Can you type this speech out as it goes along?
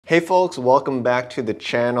Hey folks, welcome back to the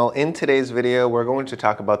channel. In today's video, we're going to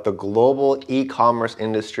talk about the global e-commerce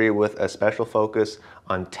industry with a special focus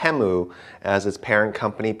on TEMU, as its parent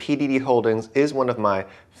company, PDD Holdings, is one of my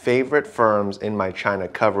favorite firms in my China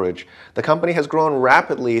coverage. The company has grown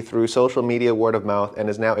rapidly through social media word of mouth and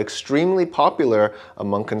is now extremely popular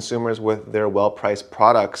among consumers with their well-priced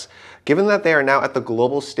products. Given that they are now at the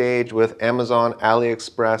global stage with Amazon,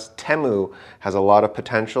 AliExpress, TEMU has a lot of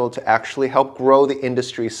potential to actually help grow the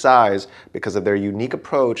industry size because of their unique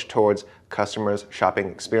approach towards customers' shopping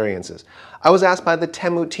experiences. I was asked by the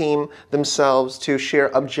TEMU team themselves to share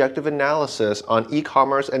objective analysis on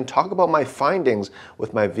e-commerce and talk about my findings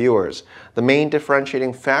with my viewers. The main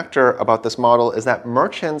differentiating factor about this model is that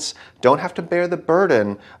merchants don't have to bear the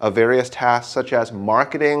burden of various tasks such as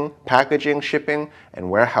marketing, packaging, shipping, and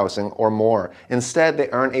warehousing or more. Instead, they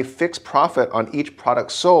earn a fixed profit on each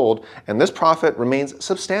product sold, and this profit remains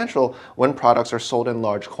substantial when products are sold in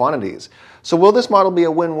large quantities. So will this model be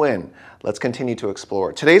a win-win? Let's continue to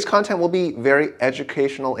explore. Today's content will be very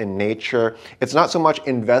educational in nature. It's not so much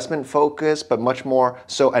investment focused, but much more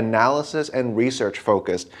so analysis and research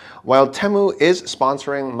focused. While TEMU is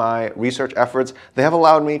sponsoring my research efforts, they have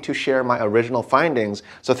allowed me to share my original findings.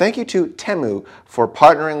 So thank you to TEMU for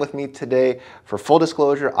partnering with me today. For full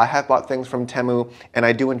disclosure, I have bought things from TEMU and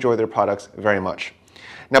I do enjoy their products very much.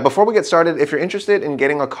 Now, before we get started, if you're interested in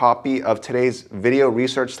getting a copy of today's video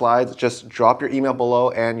research slides, just drop your email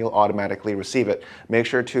below and you'll automatically receive it. Make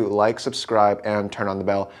sure to like, subscribe, and turn on the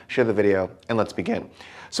bell, share the video, and let's begin.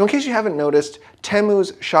 So in case you haven't noticed,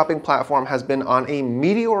 TEMU's shopping platform has been on a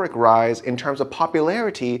meteoric rise in terms of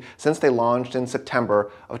popularity since they launched in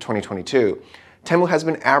September of 2022. TEMU has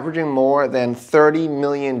been averaging more than 30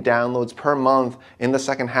 million downloads per month in the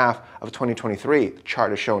second half of 2023. The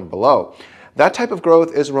chart is shown below. That type of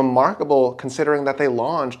growth is remarkable considering that they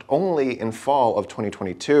launched only in fall of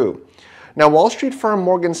 2022. Now, Wall Street firm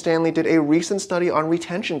Morgan Stanley did a recent study on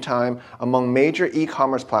retention time among major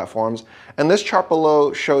e-commerce platforms, and this chart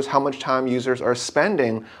below shows how much time users are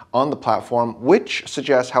spending on the platform, which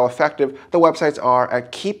suggests how effective the websites are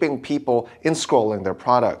at keeping people in scrolling their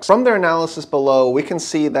products. From their analysis below, we can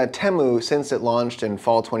see that TEMU, since it launched in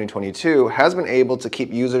fall 2022, has been able to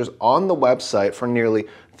keep users on the website for nearly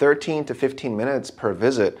 13 to 15 minutes per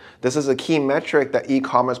visit. This is a key metric that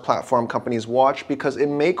e-commerce platform companies watch because it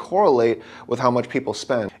may correlate with how much people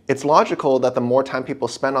spend. It's logical that the more time people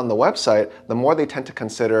spend on the website, the more they tend to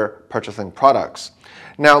consider purchasing products.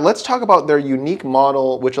 Now, let's talk about their unique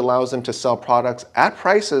model, which allows them to sell products at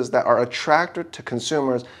prices that are attractive to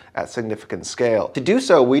consumers at significant scale. To do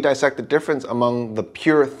so, we dissect the difference among the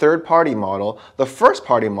pure third-party model, the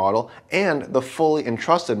first-party model, and the fully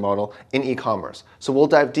entrusted model in e-commerce. So we'll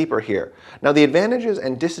dive deeper here. Now, the advantages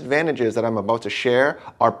and disadvantages that I'm about to share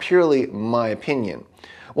are purely my opinion.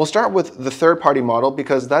 We'll start with the third-party model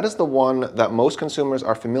because that is the one that most consumers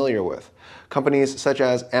are familiar with. Companies such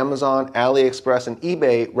as Amazon, AliExpress, and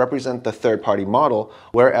eBay represent the third-party model,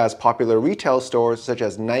 whereas popular retail stores such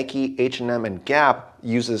as Nike, H&M, and Gap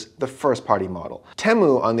uses the first-party model.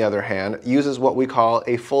 TEMU, on the other hand, uses what we call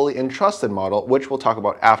a fully entrusted model, which we'll talk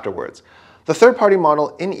about afterwards. The third-party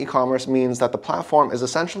model in e-commerce means that the platform is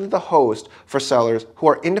essentially the host for sellers who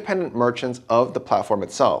are independent merchants of the platform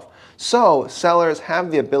itself. So, sellers have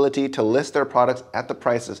the ability to list their products at the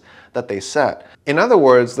prices that they set. In other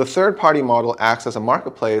words, the third-party model acts as a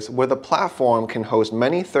marketplace where the platform can host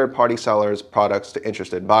many third-party sellers' products to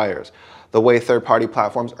interested buyers. The way third-party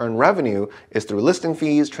platforms earn revenue is through listing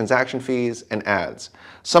fees, transaction fees, and ads.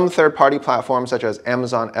 Some third-party platforms such as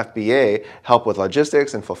Amazon FBA help with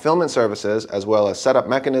logistics and fulfillment services, as well as setup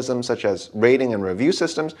mechanisms such as rating and review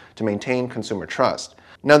systems to maintain consumer trust.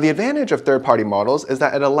 Now, the advantage of third-party models is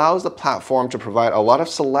that it allows the platform to provide a lot of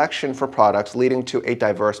selection for products, leading to a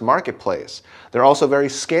diverse marketplace. They're also very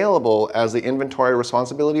scalable as the inventory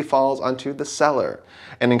responsibility falls onto the seller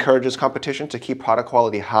and encourages competition to keep product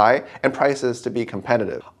quality high and prices to be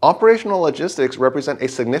competitive. Operational logistics represent a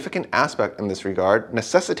significant aspect in this regard,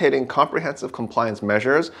 necessitating comprehensive compliance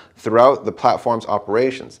measures throughout the platform's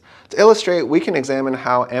operations. To illustrate, we can examine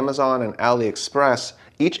how Amazon and AliExpress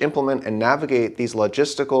each implement and navigate these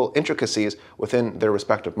logistical intricacies within their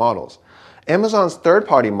respective models. Amazon's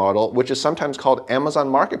third-party model, which is sometimes called Amazon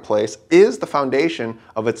Marketplace, is the foundation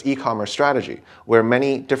of its e-commerce strategy, where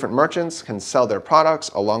many different merchants can sell their products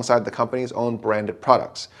alongside the company's own branded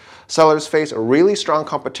products. Sellers face really strong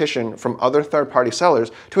competition from other third-party sellers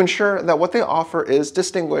to ensure that what they offer is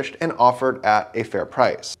distinguished and offered at a fair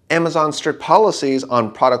price. Amazon's strict policies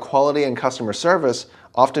on product quality and customer service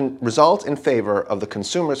often results in favor of the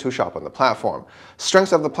consumers who shop on the platform.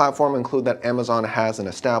 Strengths of the platform include that Amazon has an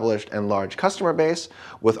established and large customer base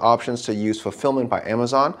with options to use fulfillment by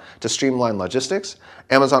Amazon to streamline logistics.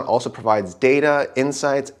 Amazon also provides data,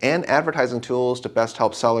 insights, and advertising tools to best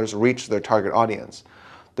help sellers reach their target audience.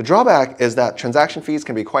 The drawback is that transaction fees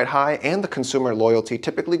can be quite high and the consumer loyalty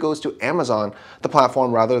typically goes to Amazon, the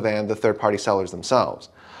platform, rather than the third-party sellers themselves.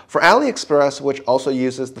 For AliExpress, which also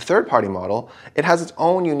uses the third-party model, it has its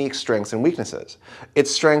own unique strengths and weaknesses.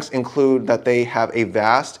 Its strengths include that they have a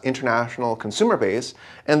vast international consumer base,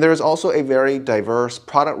 and there is also a very diverse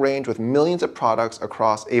product range with millions of products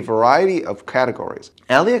across a variety of categories.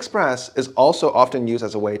 AliExpress is also often used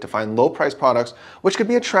as a way to find low-priced products, which could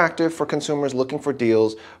be attractive for consumers looking for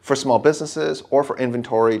deals for small businesses or for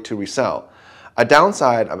inventory to resell. A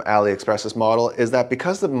downside of AliExpress's model is that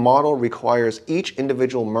because the model requires each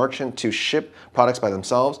individual merchant to ship products by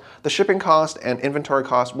themselves, the shipping cost and inventory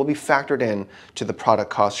cost will be factored in to the product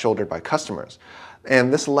cost shouldered by customers.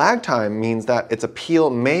 And this lag time means that its appeal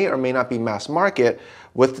may or may not be mass market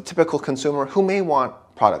with the typical consumer who may want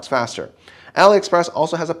products faster. AliExpress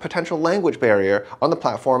also has a potential language barrier on the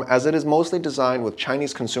platform as it is mostly designed with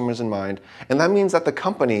Chinese consumers in mind, and that means that the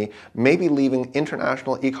company may be leaving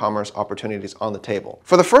international e-commerce opportunities on the table.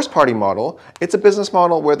 For the first-party model, it's a business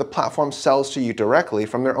model where the platform sells to you directly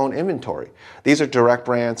from their own inventory. These are direct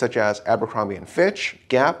brands such as Abercrombie & Fitch,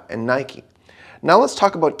 Gap, and Nike. Now let's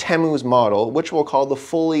talk about TEMU's model, which we'll call the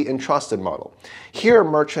fully entrusted model. Here,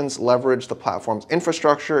 merchants leverage the platform's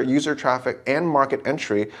infrastructure, user traffic, and market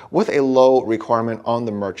entry with a low requirement on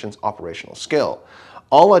the merchant's operational skill.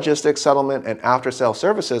 All logistics, settlement, and after-sale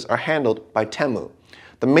services are handled by TEMU.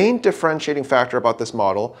 The main differentiating factor about this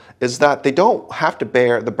model is that they don't have to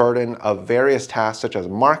bear the burden of various tasks such as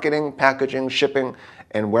marketing, packaging, shipping,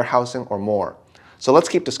 and warehousing, or more. So let's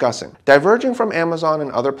keep discussing. Diverging from Amazon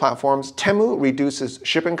and other platforms, TEMU reduces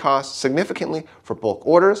shipping costs significantly for bulk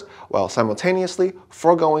orders, while simultaneously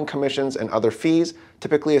foregoing commissions and other fees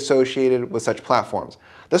typically associated with such platforms.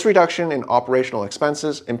 This reduction in operational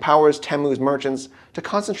expenses empowers TEMU's merchants to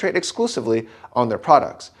concentrate exclusively on their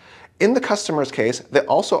products. In the customer's case, they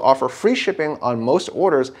also offer free shipping on most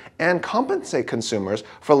orders and compensate consumers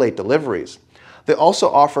for late deliveries. They also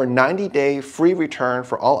offer 90-day free return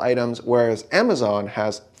for all items, whereas Amazon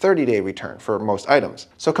has 30-day return for most items.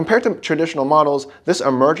 So compared to traditional models, this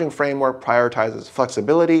emerging framework prioritizes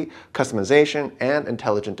flexibility, customization, and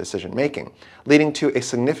intelligent decision-making, leading to a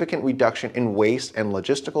significant reduction in waste and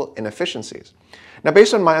logistical inefficiencies. Now,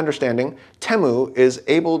 based on my understanding, TEMU is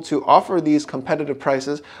able to offer these competitive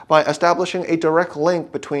prices by establishing a direct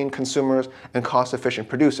link between consumers and cost-efficient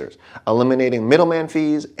producers, eliminating middleman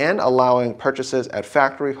fees and allowing purchases at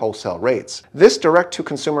factory wholesale rates. This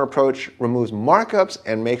direct-to-consumer approach removes markups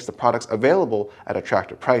and makes the products available at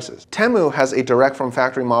attractive prices. TEMU has a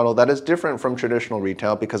direct-from-factory model that is different from traditional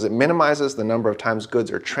retail because it minimizes the number of times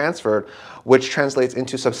goods are transferred, which translates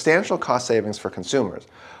into substantial cost savings for consumers.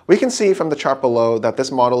 We can see from the chart below that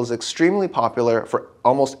this model is extremely popular for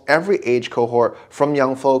almost every age cohort, from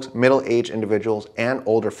young folks, middle-aged individuals, and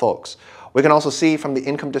older folks. We can also see from the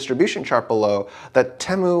income distribution chart below that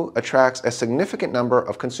TEMU attracts a significant number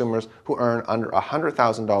of consumers who earn under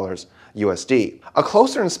 $100,000 USD. A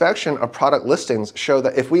closer inspection of product listings show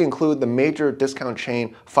that if we include the major discount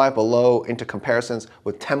chain Five Below into comparisons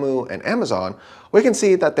with TEMU and Amazon, we can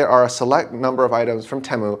see that there are a select number of items from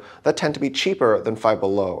TEMU that tend to be cheaper than Five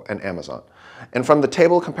Below and Amazon. And from the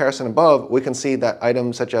table comparison above, we can see that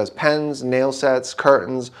items such as pens, nail sets,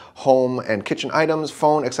 curtains, home and kitchen items,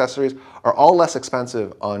 phone accessories are all less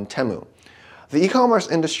expensive on TEMU. The e-commerce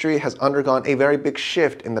industry has undergone a very big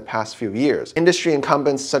shift in the past few years. Industry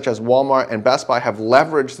incumbents such as Walmart and Best Buy have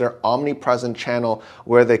leveraged their omnipresent channel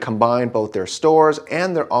where they combine both their stores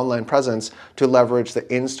and their online presence to leverage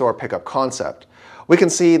the in-store pickup concept. We can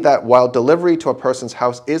see that while delivery to a person's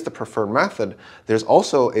house is the preferred method, there's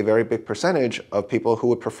also a very big percentage of people who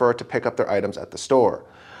would prefer to pick up their items at the store.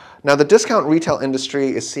 Now, the discount retail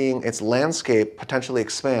industry is seeing its landscape potentially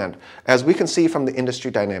expand, as we can see from the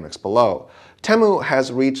industry dynamics below. TEMU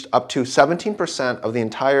has reached up to 17% of the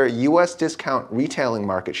entire US discount retailing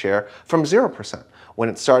market share from 0% when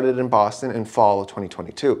it started in Boston in fall of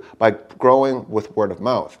 2022 by growing with word of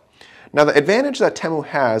mouth. Now, the advantage that TEMU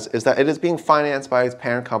has is that it is being financed by its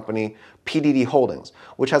parent company, PDD Holdings,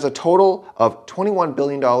 which has a total of $21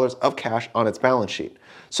 billion of cash on its balance sheet.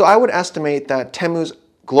 So I would estimate that TEMU's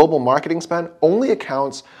global marketing spend only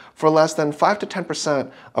accounts for less than 5 to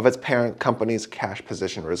 10% of its parent company's cash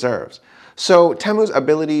position reserves. So TEMU's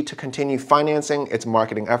ability to continue financing its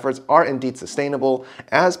marketing efforts are indeed sustainable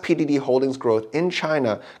as PDD Holdings' growth in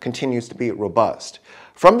China continues to be robust.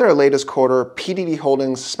 From their latest quarter, PDD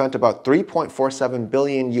Holdings spent about $3.47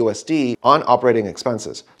 billion USD on operating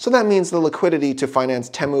expenses. So that means the liquidity to finance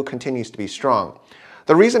TEMU continues to be strong.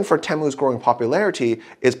 The reason for TEMU's growing popularity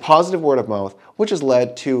is positive word of mouth, which has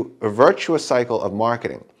led to a virtuous cycle of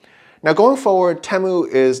marketing. Now going forward, TEMU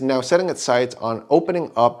is now setting its sights on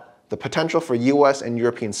opening up the potential for US and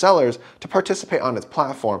European sellers to participate on its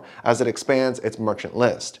platform as it expands its merchant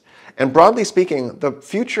list. And broadly speaking, the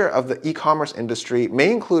future of the e-commerce industry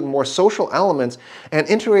may include more social elements and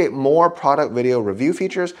integrate more product video review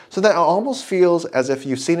features so that it almost feels as if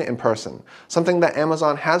you've seen it in person, something that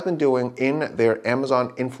Amazon has been doing in their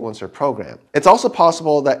Amazon Influencer program. It's also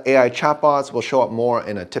possible that AI chatbots will show up more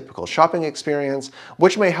in a typical shopping experience,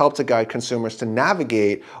 which may help to guide consumers to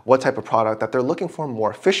navigate what type of product that they're looking for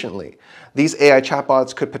more efficiently. These AI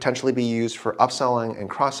chatbots could potentially be used for upselling and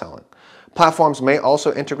cross-selling. Platforms may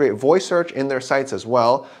also integrate voice search in their sites as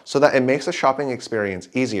well, so that it makes the shopping experience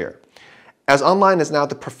easier. As online is now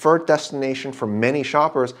the preferred destination for many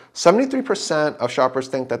shoppers, 73% of shoppers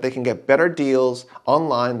think that they can get better deals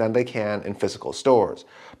online than they can in physical stores.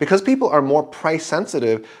 Because people are more price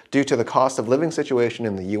sensitive due to the cost of living situation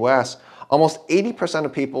in the US, almost 80%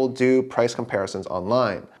 of people do price comparisons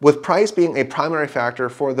online. With price being a primary factor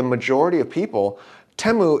for the majority of people,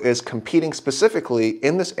 TEMU is competing specifically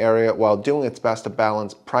in this area while doing its best to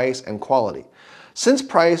balance price and quality. Since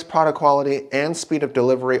price, product quality, and speed of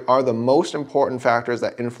delivery are the most important factors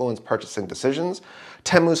that influence purchasing decisions,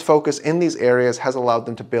 TEMU's focus in these areas has allowed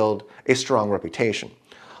them to build a strong reputation.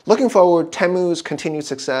 Looking forward, TEMU's continued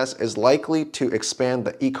success is likely to expand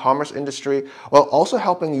the e-commerce industry while also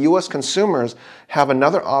helping US consumers have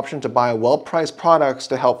another option to buy well-priced products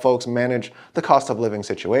to help folks manage the cost of living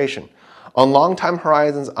situation. On long-time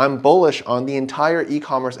horizons, I'm bullish on the entire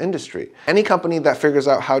e-commerce industry. Any company that figures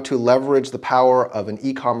out how to leverage the power of an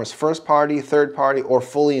e-commerce first-party, third-party, or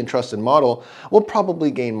fully entrusted model will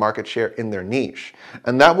probably gain market share in their niche,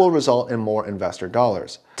 and that will result in more investor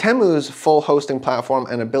dollars. TEMU's full hosting platform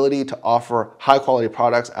and ability to offer high-quality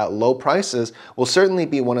products at low prices will certainly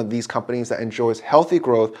be one of these companies that enjoys healthy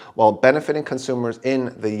growth while benefiting consumers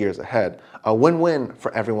in the years ahead. A win-win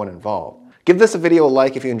for everyone involved. Give this video a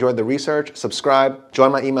like if you enjoyed the research, subscribe,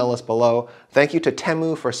 join my email list below. Thank you to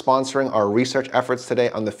TEMU for sponsoring our research efforts today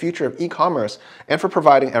on the future of e-commerce and for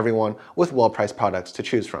providing everyone with well-priced products to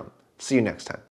choose from. See you next time.